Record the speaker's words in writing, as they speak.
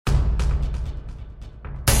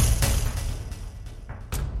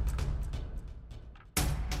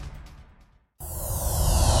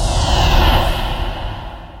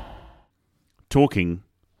Talking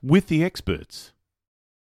with the experts.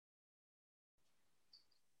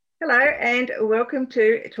 Hello and welcome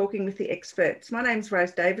to Talking with the Experts. My name is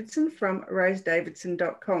Rose Davidson from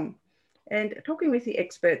rosedavidson.com, and Talking with the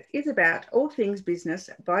Experts is about all things business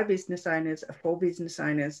by business owners for business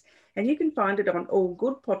owners, and you can find it on all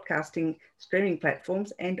good podcasting streaming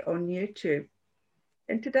platforms and on YouTube.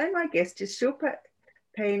 And today my guest is Shilpa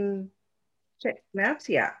Panchatmatia.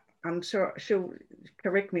 I'm sure she'll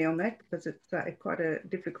correct me on that because it's quite a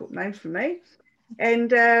difficult name for me.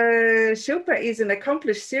 And Shilpa is an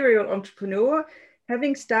accomplished serial entrepreneur,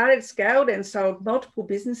 having started, scaled, and sold multiple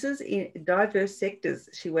businesses in diverse sectors.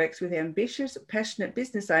 She works with ambitious, passionate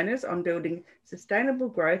business owners on building sustainable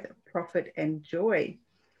growth, profit, and joy.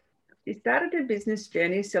 She started her business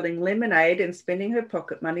journey selling lemonade and spending her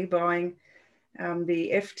pocket money buying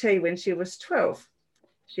the FT when she was 12.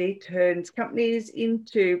 She turns companies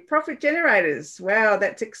into profit generators. Wow,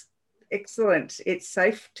 that's excellent. It's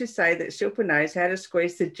safe to say that Shilpa knows how to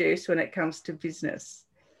squeeze the juice when it comes to business.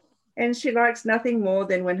 And she likes nothing more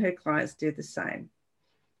than when her clients do the same.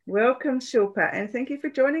 Welcome, Shilpa, and thank you for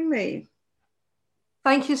joining me.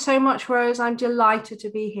 Thank you so much, Rose. I'm delighted to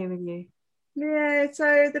be here with you. Yeah,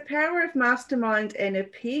 so the power of mastermind and a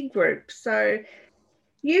peer group. So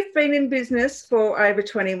you've been in business for over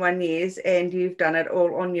 21 years and you've done it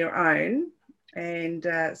all on your own. And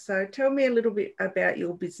so tell me a little bit about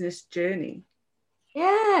your business journey.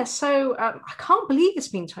 Yeah, so I can't believe it's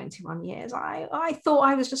been 21 years. I thought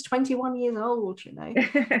I was just 21 years old, you know.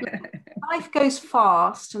 Life goes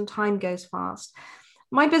fast and time goes fast.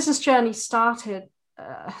 My business journey started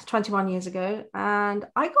 21 years ago, and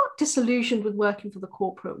I got disillusioned with working for the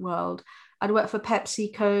corporate world. I'd worked for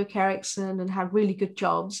Pepsi, Coke, Ericsson, and had really good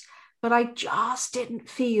jobs, but I just didn't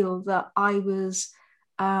feel that I was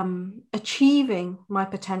achieving my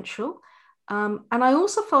potential. And I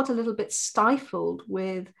also felt a little bit stifled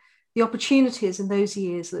with the opportunities in those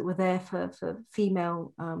years that were there for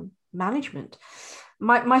female management.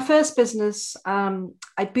 My first business, I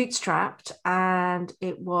bootstrapped, and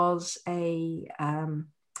it was a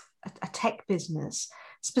tech business,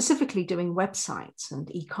 specifically doing websites and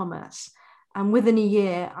e-commerce. And within a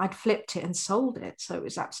year, I'd flipped it and sold it. So it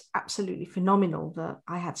was absolutely phenomenal that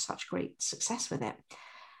I had such great success with it.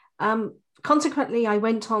 Consequently, I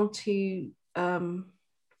went on to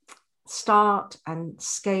start and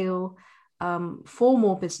scale 4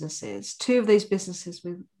 more businesses, 2 of those businesses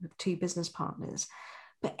with 2 business partners.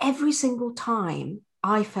 But every single time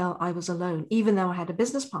I felt I was alone, even though I had a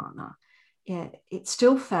business partner, it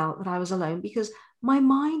still felt that I was alone because my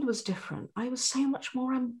mind was different. I was so much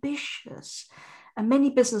more ambitious. And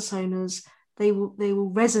many business owners, they will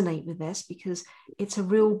resonate with this because it's a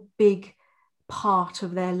real big part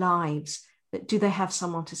of their lives. That do they have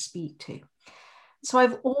someone to speak to? So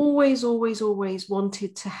I've always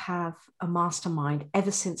wanted to have a mastermind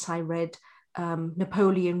ever since I read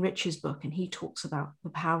Napoleon Rich's book, and he talks about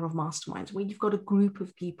the power of masterminds, where you've got a group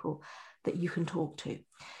of people that you can talk to.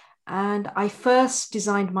 And I first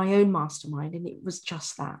designed my own mastermind, and it was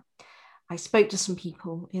just that. I spoke to some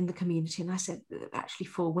people in the community, and I said, actually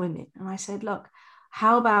 4 women, and I said, look,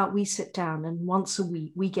 how about we sit down and once a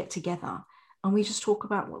week we get together and we just talk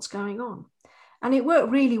about what's going on. And it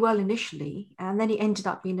worked really well initially. And then it ended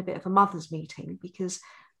up being a bit of a mother's meeting because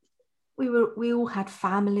we all had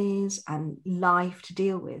families and life to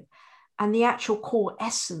deal with. And the actual core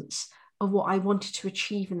essence of what I wanted to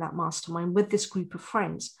achieve in that mastermind with this group of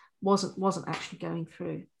friends wasn't actually going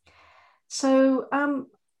through. So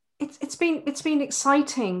it's been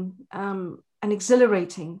exciting and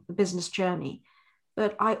exhilarating, the business journey.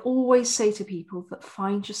 But I always say to people that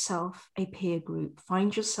find yourself a peer group,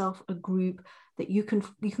 find yourself a group that you can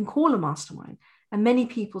call a mastermind. And many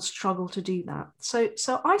people struggle to do that. So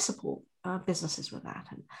I support businesses with that.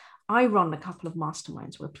 And I run a couple of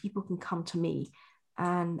masterminds where people can come to me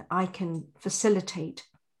and I can facilitate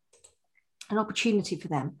an opportunity for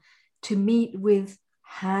them to meet with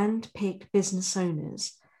hand-picked business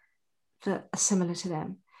owners that are similar to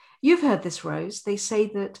them. You've heard this, Rose. They say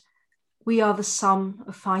that we are the sum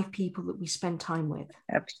of 5 people that we spend time with.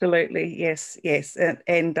 Absolutely, yes.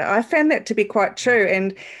 And I found that to be quite true.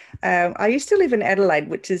 And I used to live in Adelaide,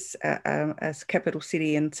 which is a capital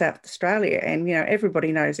city in South Australia, and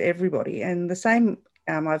everybody knows everybody. And the same,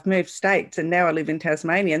 I've moved states, and now I live in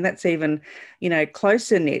Tasmania, and that's even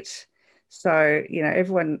closer knit. So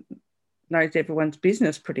everyone knows everyone's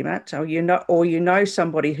business pretty much, or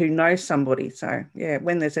somebody who knows somebody. So yeah,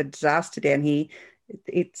 when there's a disaster down here,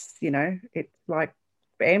 it's like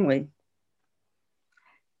family.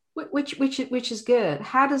 Which is good.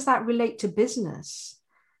 How does that relate to business?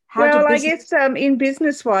 Well, I guess in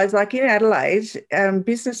business wise, like in Adelaide,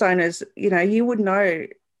 business owners, you would know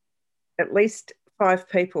at least 5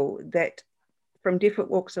 people that from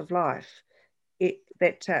different walks of life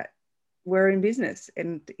that were in business,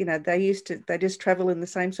 and they just travel in the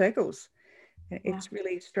same circles. It's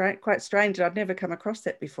really quite strange. I'd never come across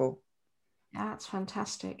that before. Yeah, that's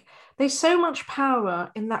fantastic. There's so much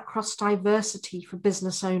power in that cross diversity for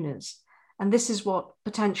business owners. And this is what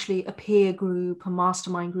potentially a peer group, a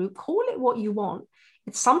mastermind group, call it what you want.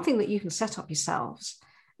 It's something that you can set up yourselves.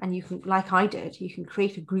 And you can, like I did, you can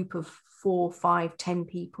create a group of 4, 5, 10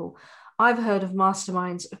 people. I've heard of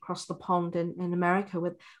masterminds across the pond in America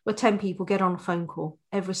where 10 people get on a phone call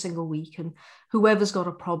every single week. And whoever's got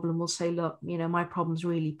a problem will say, look, my problem's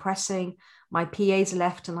really pressing. My PA's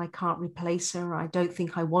left and I can't replace her. I don't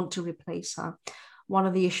think I want to replace her. One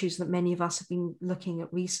of the issues that many of us have been looking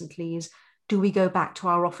at recently is, do we go back to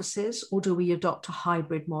our offices or do we adopt a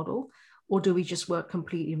hybrid model? Or do we just work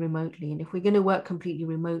completely remotely? And if we're going to work completely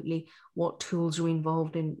remotely, what tools are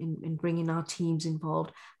involved in bringing our teams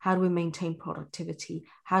involved? How do we maintain productivity?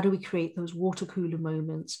 How do we create those water cooler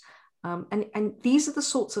moments? And these are the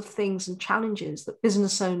sorts of things and challenges that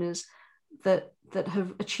business owners that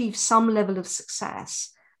have achieved some level of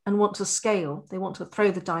success and want to scale, they want to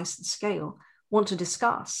throw the dice and scale, want to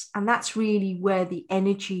discuss. And that's really where the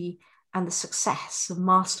energy and the success of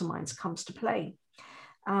masterminds comes to play.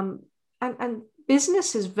 And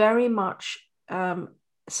business is very much,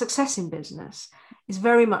 success in business is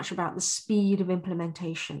very much about the speed of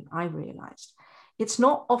implementation, I realized. It's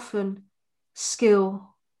not often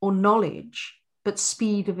skill or knowledge, but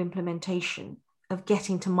speed of implementation, of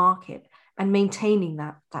getting to market and maintaining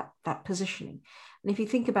that positioning. And if you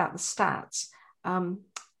think about the stats,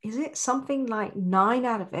 is it something like 9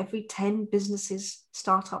 out of every 10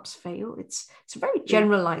 startups fail? It's a very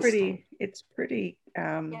generalized thing. It's pretty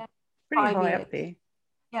high up there.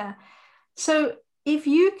 Yeah. So if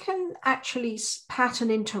you can actually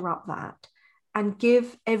pattern interrupt that and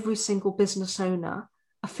give every single business owner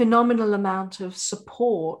a phenomenal amount of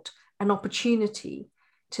support and opportunity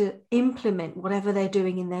to implement whatever they're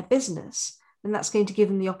doing in their business, then that's going to give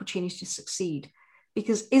them the opportunity to succeed.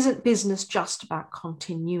 Because isn't business just about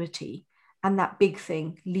continuity and that big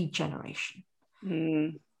thing, lead generation?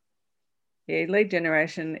 Yeah, lead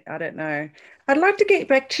generation, I don't know. I'd like to get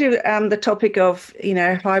back to the topic of,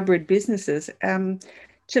 hybrid businesses.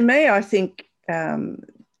 To me, I think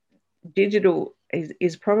digital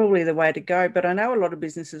is probably the way to go, but I know a lot of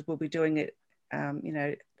businesses will be doing it,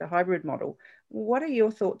 the hybrid model. What are your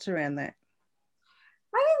thoughts around that?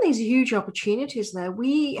 I think there's huge opportunities there.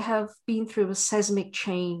 We have been through a seismic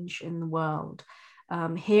change in the world.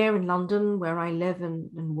 Here in London, where I live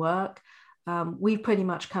and work, we're pretty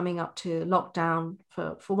much coming up to lockdown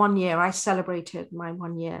for 1 year. I celebrated my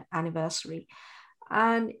 1-year anniversary.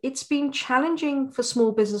 And it's been challenging for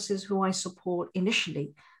small businesses who I support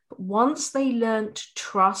initially. But once they learn to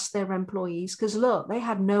trust their employees, because look, they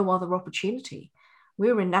had no other opportunity.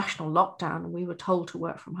 We were in national lockdown and we were told to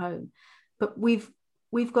work from home. But we've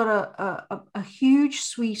got a huge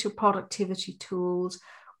suite of productivity tools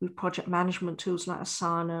with project management tools like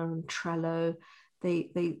Asana and Trello.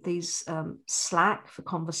 These Slack for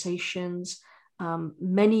conversations.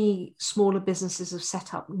 Many smaller businesses have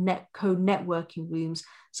set up co-networking rooms.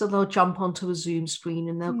 So they'll jump onto a Zoom screen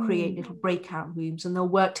and they'll create little breakout rooms and they'll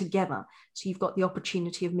work together. So you've got the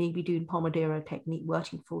opportunity of maybe doing Pomodoro technique,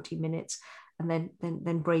 working 40 minutes and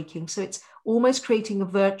then breaking. So it's almost creating a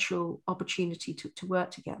virtual opportunity to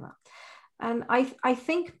work together. And I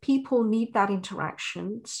think people need that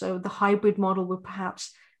interaction. So the hybrid model will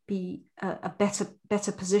perhaps be a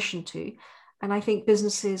better position to. And I think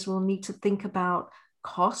businesses will need to think about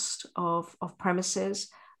cost of premises.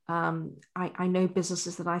 I know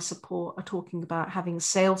businesses that I support are talking about having a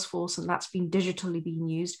Salesforce, and that's been digitally being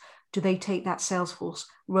used. Do they take that Salesforce,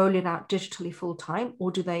 roll it out digitally full time,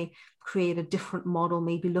 or do they create a different model,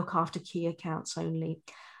 maybe look after key accounts only?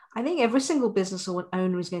 I think every single business or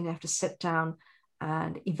owner is going to have to sit down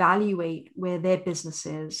and evaluate where their business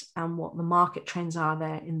is and what the market trends are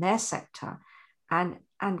there in their sector, and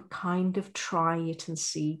kind of try it and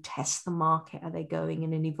see, test the market, are they going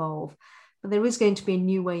in and evolve. But there is going to be a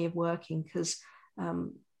new way of working because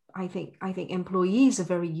I think employees are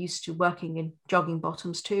very used to working in jogging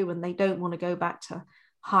bottoms too, and they don't want to go back to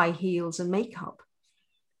high heels and makeup.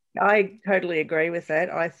 I totally agree with that.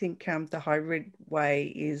 I think the hybrid way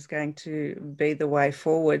is going to be the way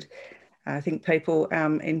forward. I think people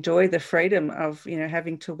enjoy the freedom of,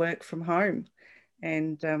 having to work from home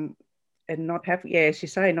and not have, as you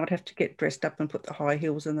say, not have to get dressed up and put the high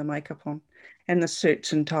heels and the makeup on and the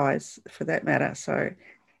suits and ties for that matter. So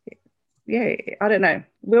yeah, I don't know.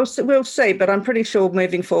 We'll see, but I'm pretty sure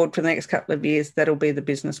moving forward for the next couple of years, that'll be the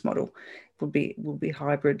business model. Will be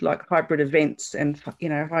hybrid, like hybrid events and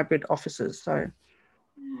hybrid offices. So,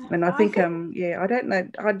 and I think I don't know.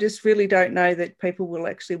 I just really don't know that people will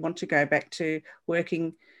actually want to go back to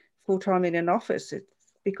working full time in an office.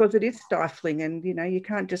 Because it is stifling, and you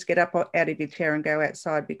can't just get up out of your chair and go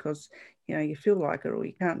outside because you feel like it, or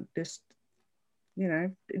you can't just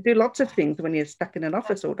do lots of things when you're stuck in an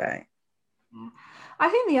office all day. I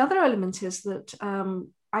think the other element is that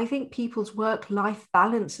I think people's work-life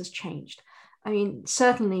balance has changed. I mean,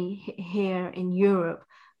 certainly here in Europe,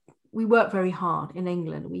 we work very hard. In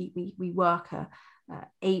England, we work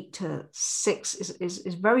 8 to 6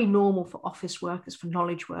 is very normal for office workers, for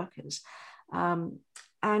knowledge workers.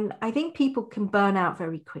 And I think people can burn out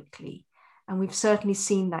very quickly. And we've certainly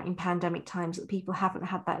seen that in pandemic times, that people haven't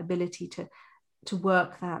had that ability to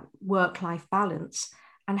work that work-life balance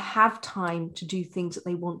and have time to do things that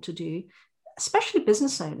they want to do, especially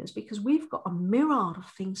business owners, because we've got a myriad of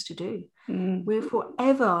things to do. We've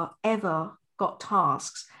forever, ever got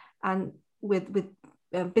tasks. And with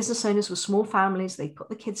business owners with small families, they put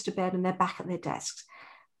the kids to bed and they're back at their desks.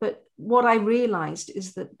 But what I realized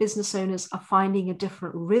is that business owners are finding a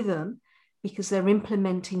different rhythm because they're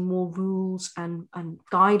implementing more rules and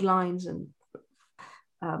guidelines and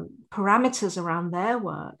parameters around their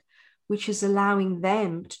work, which is allowing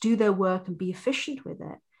them to do their work and be efficient with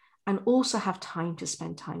it, and also have time to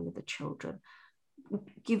spend time with the children,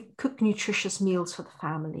 cook nutritious meals for the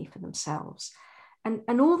family, for themselves.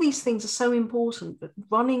 And all these things are so important, but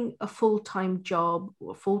running a full-time job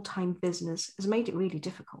or a full-time business has made it really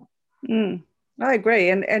difficult. I agree.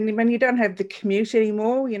 And when you don't have the commute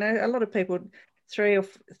anymore, a lot of people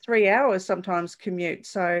 3 hours sometimes commute.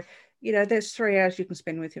 So, there's 3 hours you can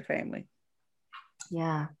spend with your family.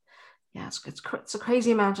 Yeah, it's a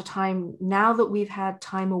crazy amount of time now that we've had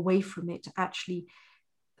time away from it to actually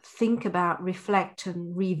think about, reflect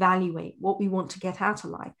and reevaluate what we want to get out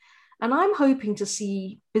of life. And I'm hoping to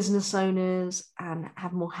see business owners and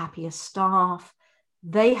have more happier staff.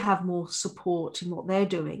 They have more support in what they're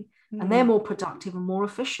doing, and they're more productive and more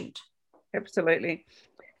efficient. Absolutely.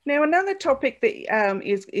 Now, another topic that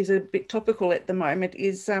is a bit topical at the moment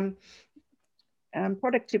is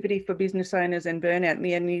productivity for business owners and burnout.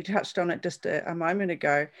 And you touched on it just a moment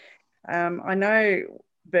ago. I know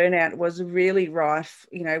burnout was really rife,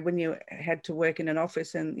 when you had to work in an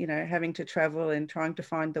office and, having to travel and trying to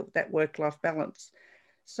find that work-life balance.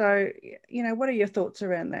 So, what are your thoughts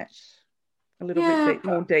around that? A little bit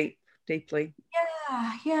more deeply.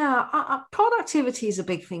 Yeah. Productivity is a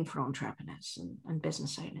big thing for entrepreneurs and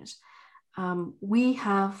business owners. We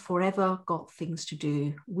have forever got things to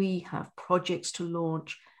do. We have projects to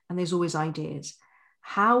launch, and there's always ideas.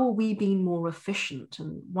 How are we being more efficient?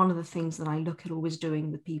 And one of the things that I look at always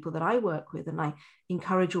doing with people that I work with, and I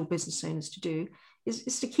encourage all business owners to do,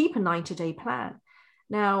 is to keep a 90-day plan.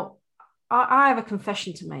 Now, I have a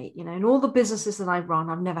confession to make. In all the businesses that I've run,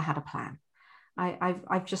 I've never had a plan.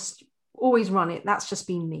 I've just always run it. That's just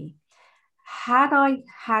been me. Had I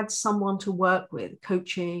had someone to work with,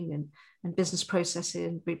 coaching and business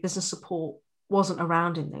processes, business support wasn't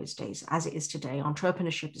around in those days as it is today.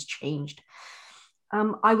 Entrepreneurship has changed.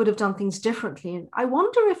 I would have done things differently. And I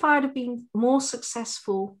wonder if I'd have been more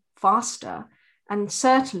successful faster. And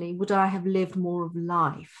certainly, would I have lived more of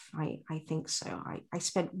life? I think so. I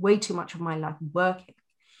spent way too much of my life working.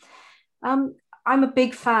 I'm a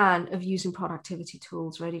big fan of using productivity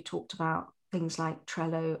tools. Already talked about things like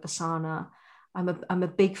Trello, Asana. I'm a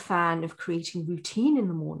big fan of creating routine in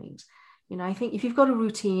the mornings. I think if you've got a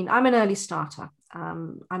routine, I'm an early starter.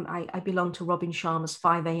 I belong to Robin Sharma's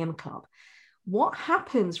 5 a.m. club. What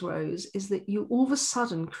happens, Rose, is that you all of a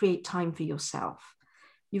sudden create time for yourself.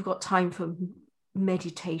 You've got time for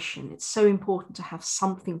meditation. It's so important to have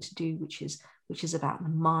something to do which is about the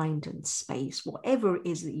mind and space, whatever it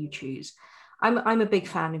is that you choose. I'm a big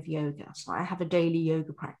fan of yoga, so I have a daily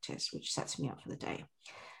yoga practice which sets me up for the day.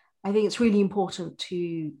 I think it's really important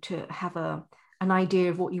to have an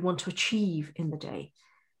idea of what you want to achieve in the day,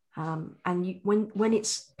 and when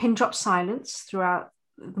it's pin drop silence throughout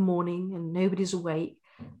the morning and nobody's awake,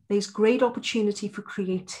 there's great opportunity for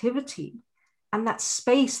creativity and that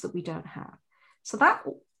space that we don't have. So that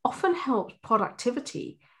often helps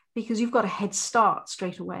productivity because you've got a head start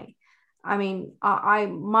straight away. I mean,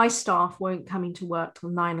 my staff won't come into work till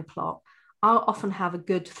 9 o'clock. I'll often have a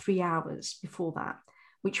good 3 hours before that,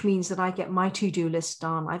 which means that I get my to-do list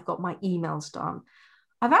done. I've got my emails done.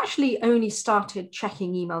 I've actually only started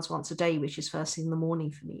checking emails once a day, which is first thing in the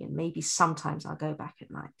morning for me. And maybe sometimes I'll go back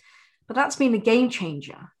at night. But that's been a game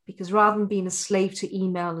changer, because rather than being a slave to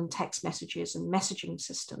email and text messages and messaging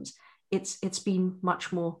systems, it's been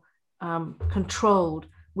much more controlled,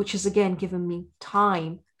 which has again given me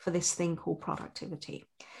time for this thing called productivity.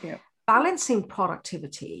 Yeah. Balancing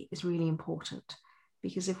productivity is really important,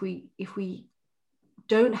 because if we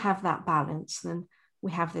don't have that balance, then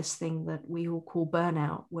we have this thing that we all call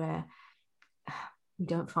burnout, where we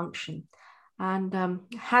don't function. And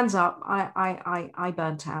hands up, I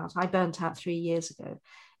burnt out. I burnt out 3 years ago.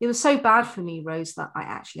 It was so bad for me, Rose, that I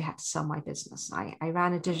actually had to sell my business. I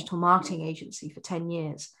ran a digital marketing agency for 10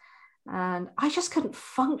 years, and I just couldn't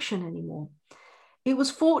function anymore. It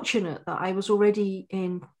was fortunate that I was already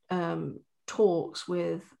in talks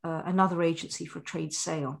with another agency for a trade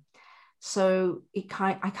sale. So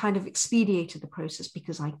I kind of expedited the process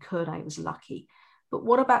because I was lucky. But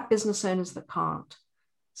what about business owners that can't?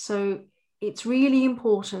 So it's really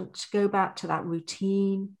important to go back to that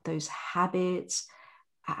routine, those habits.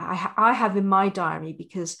 I have in my diary,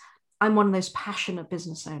 because I'm one of those passionate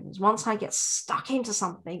business owners. Once I get stuck into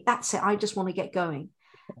something, that's it. I just want to get going.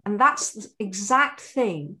 And that's the exact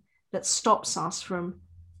thing that stops us from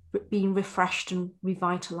being refreshed and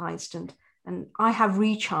revitalized. And I have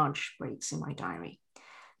recharge breaks in my diary.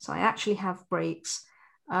 So I actually have breaks.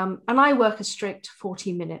 And I work a strict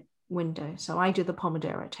 40-minute window. So I do the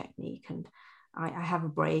Pomodoro technique, and I have a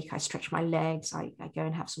break. I stretch my legs. I go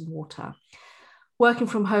and have some water. Working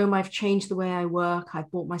from home, I've changed the way I work. I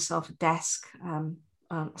bought myself a desk,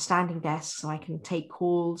 a standing desk, so I can take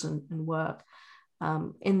calls and work.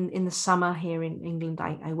 In the summer here in England,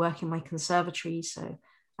 I work in my conservatory. So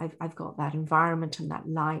I've got that environment and that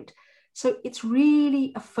light. So it's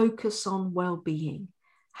really a focus on well-being.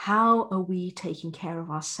 How are we taking care of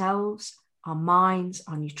ourselves, our minds,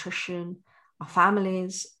 our nutrition, our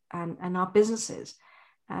families, and our businesses?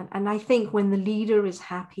 And I think when the leader is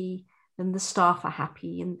happy, then the staff are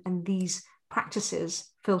happy, and these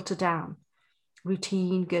practices filter down.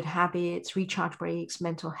 Routine, good habits, recharge breaks,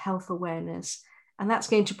 mental health awareness, and that's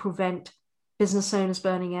going to prevent business owners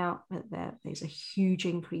burning out. There's a huge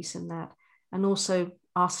increase in that. And also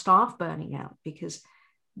our staff burning out, because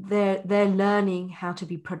they're learning how to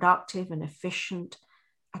be productive and efficient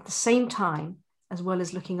at the same time, as well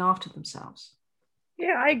as looking after themselves.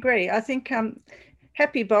 Yeah, I agree. I think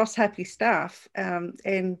happy boss, happy staff. And,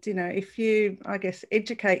 if you, I guess,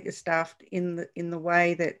 educate your staff in the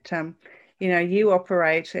way that, you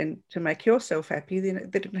operate, and to make yourself happy, then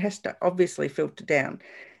it has to obviously filter down,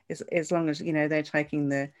 as long as, they're taking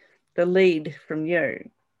the lead from you.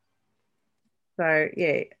 So,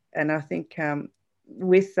 yeah, and I think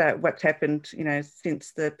with what's happened,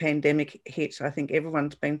 since the pandemic hit, I think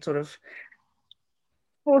everyone's been sort of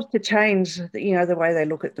forced to change, the way they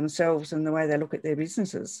look at themselves and the way they look at their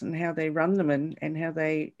businesses and how they run them, and how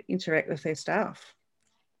they interact with their staff.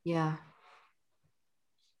 Yeah.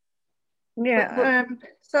 Yeah.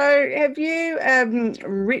 So have you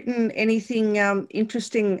written anything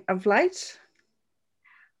interesting of late?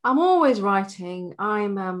 I'm always writing.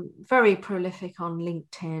 I'm very prolific on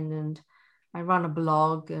LinkedIn, and I run a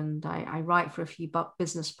blog, and I write for a few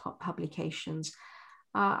business publications.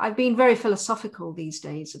 I've been very philosophical these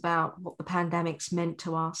days about what the pandemic's meant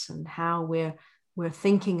to us, and how we're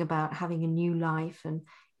thinking about having a new life. And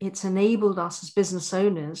it's enabled us as business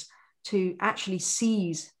owners to actually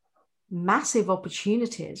seize massive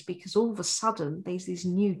opportunities, because all of a sudden there's these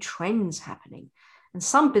new trends happening, and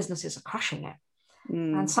some businesses are crushing it.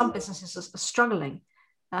 And some businesses are struggling.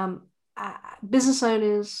 Business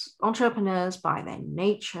owners, entrepreneurs, by their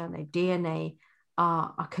nature, their DNA,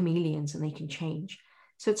 are chameleons, and they can change.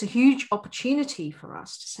 So it's a huge opportunity for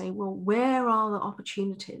us to say, well, where are the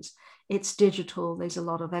opportunities? It's digital. There's a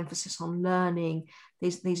lot of emphasis on learning.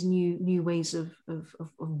 There's new ways of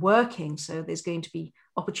working. So there's going to be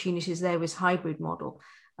opportunities there with hybrid model.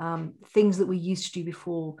 Things that we used to do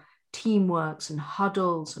before, teamworks and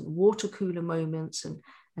huddles and water cooler moments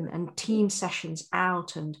and team sessions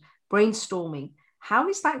out and brainstorming. How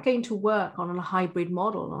is that going to work on a hybrid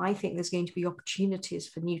model? And I think there's going to be opportunities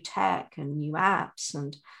for new tech and new apps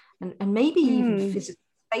and maybe even physical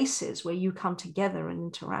spaces where you come together and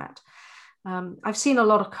interact. I've seen a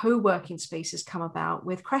lot of co-working spaces come about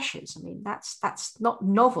with creches. I mean, that's not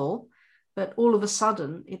novel, but all of a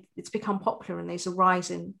sudden it's become popular, and there's a rise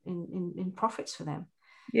in profits for them.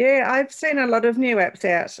 Yeah, I've seen a lot of new apps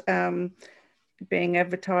out being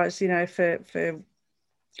advertised, for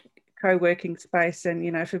co-working space,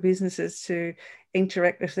 and, for businesses to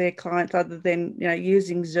interact with their clients other than,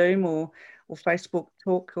 using Zoom or Facebook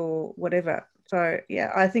Talk or whatever. So,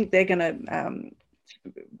 yeah, I think they're going to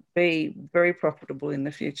be very profitable in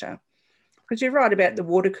the future. because you're right about the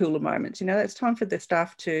water cooler moments. It's time for the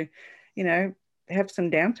staff to, have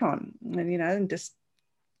some downtime and just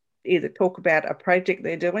either talk about a project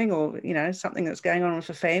they're doing or, something that's going on with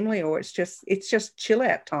a family, or it's just chill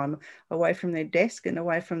out time away from their desk and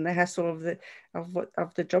away from the hassle of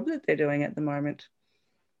the job that they're doing at the moment.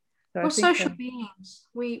 So We're social beings.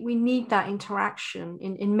 We need that interaction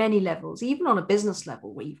in many levels, even on a business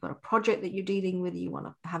level where you've got a project that you're dealing with, you want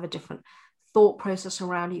to have a different thought process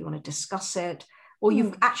around it, you want to discuss it, or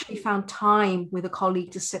you've actually found time with a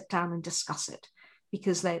colleague to sit down and discuss it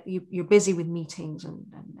because you're busy with meetings and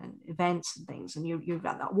events and things, and you're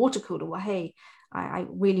at that water cooler. Well, hey, I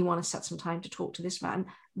really want to set some time to talk to this man.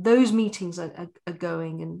 Those meetings are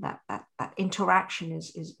going, and that interaction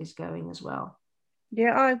is going as well.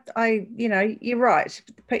 Yeah, you're right.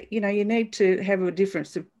 You need to have a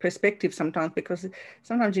different perspective sometimes, because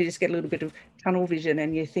sometimes you just get a little bit of tunnel vision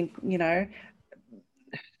and you think,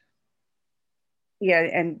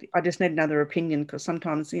 and I just need another opinion, because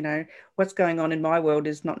sometimes, what's going on in my world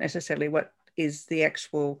is not necessarily what is the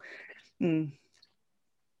actual, the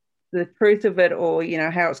truth of it, or,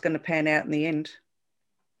 how it's going to pan out in the end.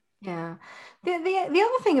 Yeah. The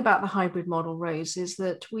other thing about the hybrid model, Rose, is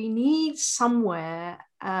that we need somewhere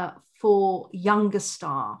for younger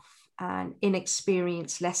staff and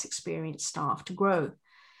inexperienced, less experienced staff to grow.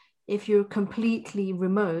 If you're completely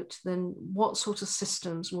remote, then what sort of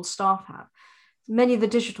systems will staff have? Many of the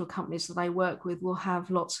digital companies that I work with will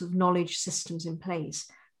have lots of knowledge systems in place,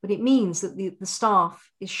 but it means that the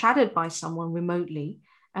staff is shadowed by someone remotely,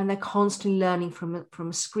 and they're constantly learning from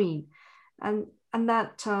a screen. And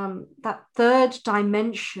that third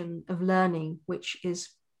dimension of learning, which is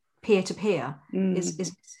peer-to-peer, is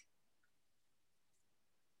missing.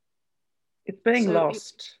 It's being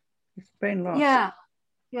lost. It's being lost.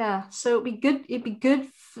 Yeah. So it'd be good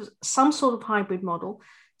for some sort of hybrid model,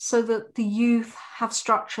 so that the youth have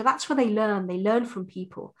structure. That's where they learn. They learn from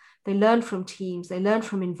people. They learn from teams. They learn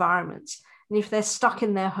from environments. And if they're stuck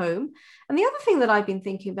in their home, and the other thing that I've been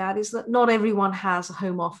thinking about is that not everyone has a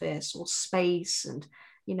home office or space. And,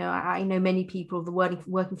 I know many people are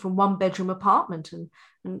working from one bedroom apartment, and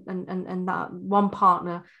that one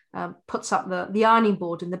partner puts up the ironing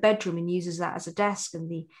board in the bedroom and uses that as a desk, and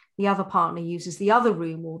the other partner uses the other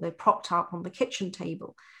room, or they're propped up on the kitchen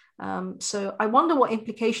table. So I wonder what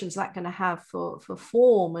implications that's going to have for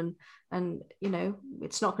form, and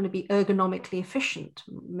it's not going to be ergonomically efficient,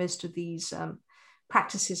 most of these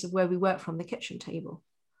practices of where we work from the kitchen table.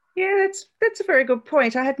 Yeah, that's a very good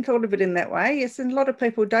point. I hadn't thought of it in that way. Yes, and a lot of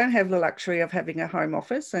people don't have the luxury of having a home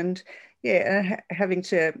office, and having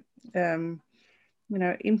to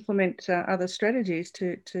implement other strategies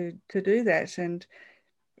to do that. And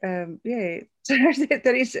so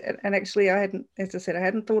that is, and actually I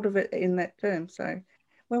hadn't thought of it in that term. So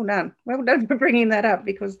well done for bringing that up,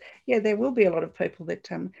 because there will be a lot of people that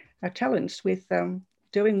are challenged with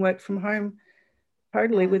doing work from home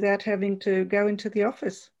totally without having to go into the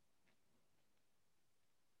office.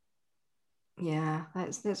 Yeah,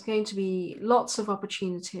 there's going to be lots of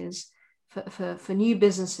opportunities for new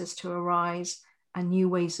businesses to arise, and new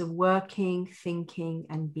ways of working, thinking,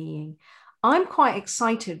 and being. I'm quite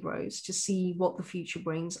excited, Rose, to see what the future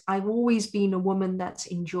brings. I've always been a woman that's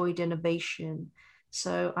enjoyed innovation,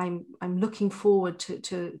 so I'm looking forward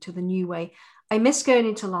to the new way. I miss going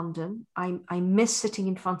into London. I miss sitting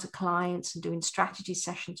in front of clients and doing strategy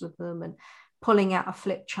sessions with them and pulling out a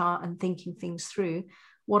flip chart and thinking things through.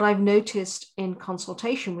 What I've noticed in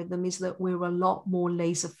consultation with them is that we're a lot more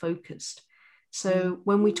laser focused. So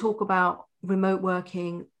when we talk about remote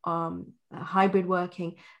working, hybrid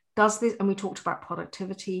working, and we talked about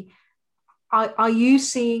productivity, are you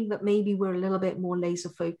seeing that maybe we're a little bit more laser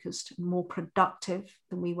focused, more productive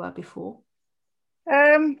than we were before?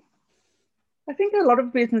 I think a lot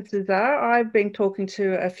of businesses are. I've been talking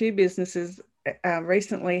to a few businesses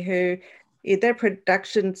recently who their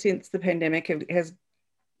production since the pandemic has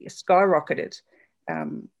skyrocketed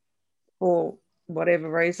for whatever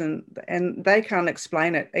reason, and they can't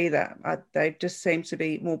explain it either. They just seem to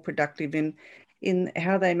be more productive in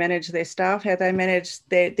how they manage their staff, how they manage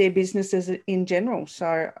their businesses in general.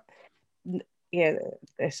 So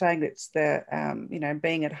they're saying it's the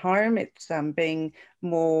being at home, it's being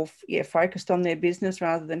more focused on their business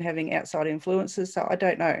rather than having outside influences. So I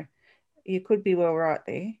don't know, you could be well right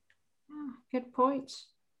there. Good point.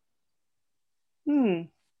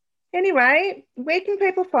 Anyway, where can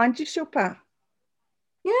people find you, Shilpa?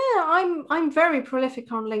 Yeah, I'm very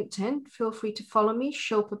prolific on LinkedIn. Feel free to follow me,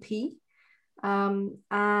 Shilpa P. And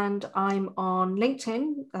I'm on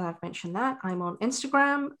LinkedIn. I've mentioned that. I'm on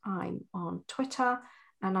Instagram. I'm on Twitter,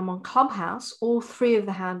 and I'm on Clubhouse. All three of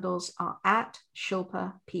the handles are at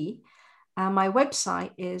Shilpa P. And my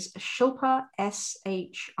website is Shilpa,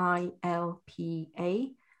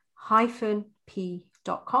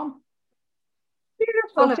 SHILPA-P.com.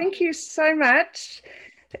 Beautiful. Thank you so much.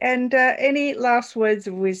 And any last words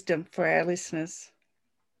of wisdom for our listeners?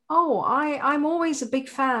 Oh, I'm always a big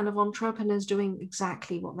fan of entrepreneurs doing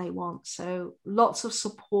exactly what they want. So lots of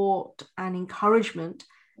support and encouragement,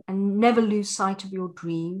 and never lose sight of your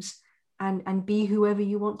dreams, and be whoever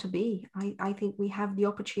you want to be. I think we have the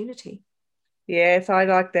opportunity. Yes, I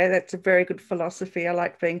like that. That's a very good philosophy. I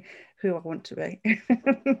like being who I want to be.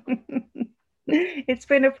 It's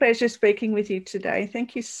been a pleasure speaking with you today.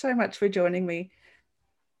 Thank you so much for joining me.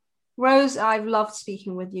 Rose, I've loved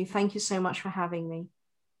speaking with you. Thank you so much for having me.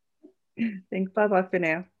 Bye-bye for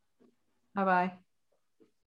now. Bye-bye.